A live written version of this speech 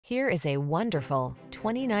Here is a wonderful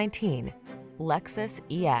 2019 Lexus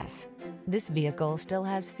ES. This vehicle still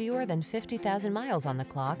has fewer than 50,000 miles on the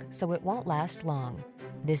clock, so it won't last long.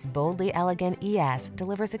 This boldly elegant ES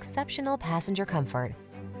delivers exceptional passenger comfort.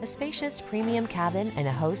 A spacious premium cabin and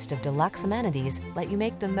a host of deluxe amenities let you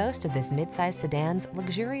make the most of this midsize sedan's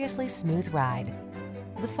luxuriously smooth ride.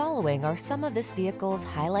 The following are some of this vehicle's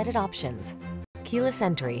highlighted options: keyless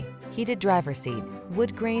entry, heated driver's seat,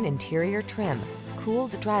 woodgrain interior trim,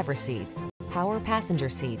 cooled driver's seat, power passenger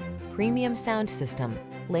seat, premium sound system,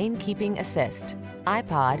 lane keeping assist,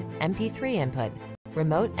 iPod, MP3 input,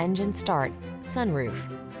 remote engine start, sunroof.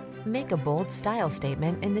 Make a bold style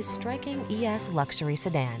statement in this striking ES luxury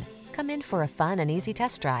sedan. Come in for a fun and easy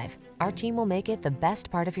test drive. Our team will make it the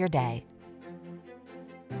best part of your day.